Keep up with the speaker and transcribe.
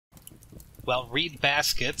While reed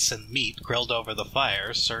baskets and meat grilled over the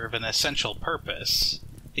fire serve an essential purpose,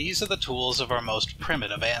 these are the tools of our most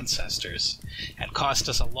primitive ancestors, and cost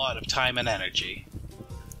us a lot of time and energy.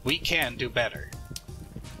 We can do better.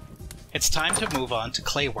 It's time to move on to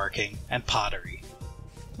clay working and pottery.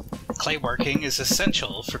 Clay working is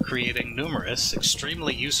essential for creating numerous,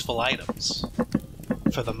 extremely useful items.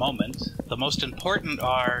 For the moment, the most important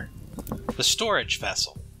are the storage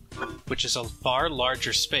vessel, which is a far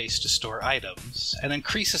larger space to store items and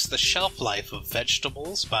increases the shelf life of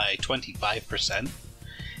vegetables by 25%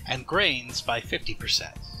 and grains by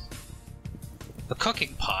 50%. The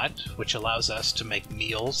cooking pot, which allows us to make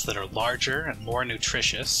meals that are larger and more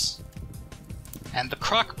nutritious, and the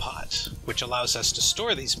crock pot, which allows us to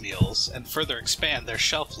store these meals and further expand their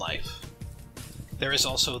shelf life. There is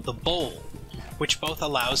also the bowl, which both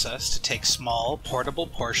allows us to take small, portable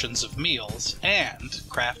portions of meals and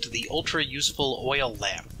craft the ultra-useful oil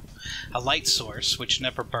lamp, a light source which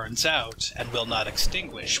never burns out and will not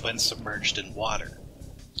extinguish when submerged in water.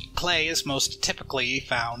 Clay is most typically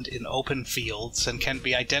found in open fields and can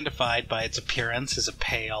be identified by its appearance as a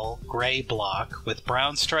pale, gray block with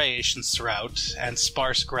brown striations throughout and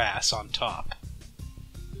sparse grass on top.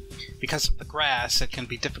 Because of the grass, it can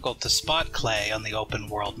be difficult to spot clay on the open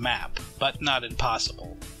world map, but not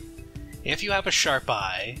impossible. If you have a sharp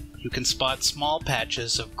eye, you can spot small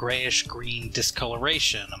patches of grayish-green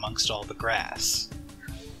discoloration amongst all the grass.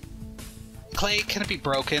 Clay can be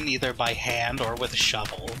broken either by hand or with a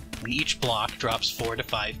shovel, and each block drops 4 to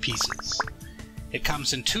 5 pieces. It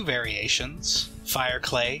comes in 2 variations, fire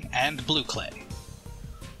clay and blue clay.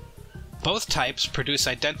 Both types produce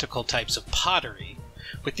identical types of pottery,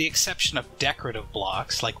 with the exception of decorative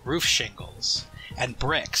blocks like roof shingles, and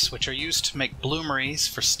bricks, which are used to make bloomeries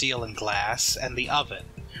for steel and glass, and the oven,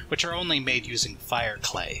 which are only made using fire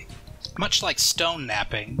clay. Much like stone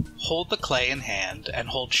knapping, hold the clay in hand and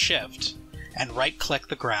hold Shift, and right-click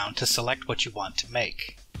the ground to select what you want to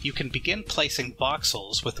make. You can begin placing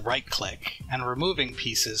voxels with right-click and removing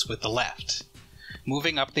pieces with the left,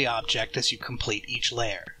 moving up the object as you complete each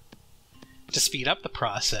layer. To speed up the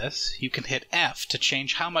process, you can hit F to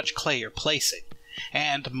change how much clay you're placing,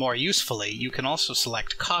 and, more usefully, you can also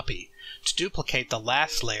select Copy to duplicate the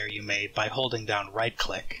last layer you made by holding down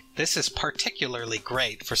right-click. This is particularly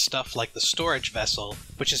great for stuff like the storage vessel,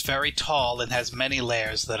 which is very tall and has many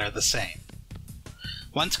layers that are the same.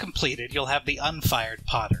 Once completed, you'll have the unfired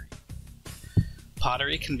pottery.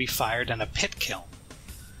 Pottery can be fired in a pit kiln.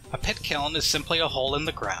 A pit kiln is simply a hole in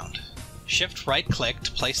the ground. Shift right-click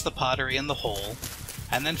to place the pottery in the hole,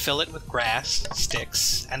 and then fill it with grass,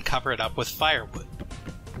 sticks, and cover it up with firewood.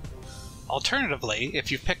 Alternatively,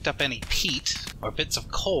 if you've picked up any peat or bits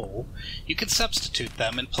of coal, you can substitute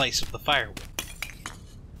them in place of the firewood.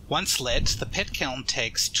 Once lit, the pit kiln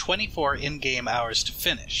takes 24 in-game hours to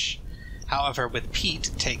finish. However, with peat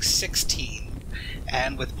it takes 16,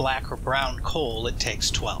 and with black or brown coal it takes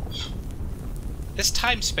 12. This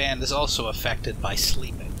time span is also affected by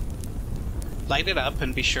sleeping. Light it up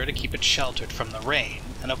and be sure to keep it sheltered from the rain,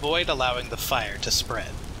 and avoid allowing the fire to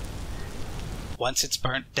spread. Once it's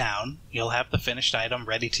burnt down, you'll have the finished item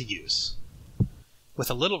ready to use. With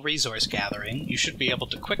a little resource gathering, you should be able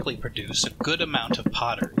to quickly produce a good amount of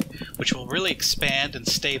pottery, which will really expand and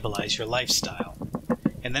stabilize your lifestyle.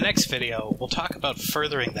 In the next video, we'll talk about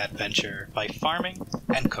furthering that venture by farming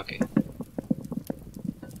and cooking.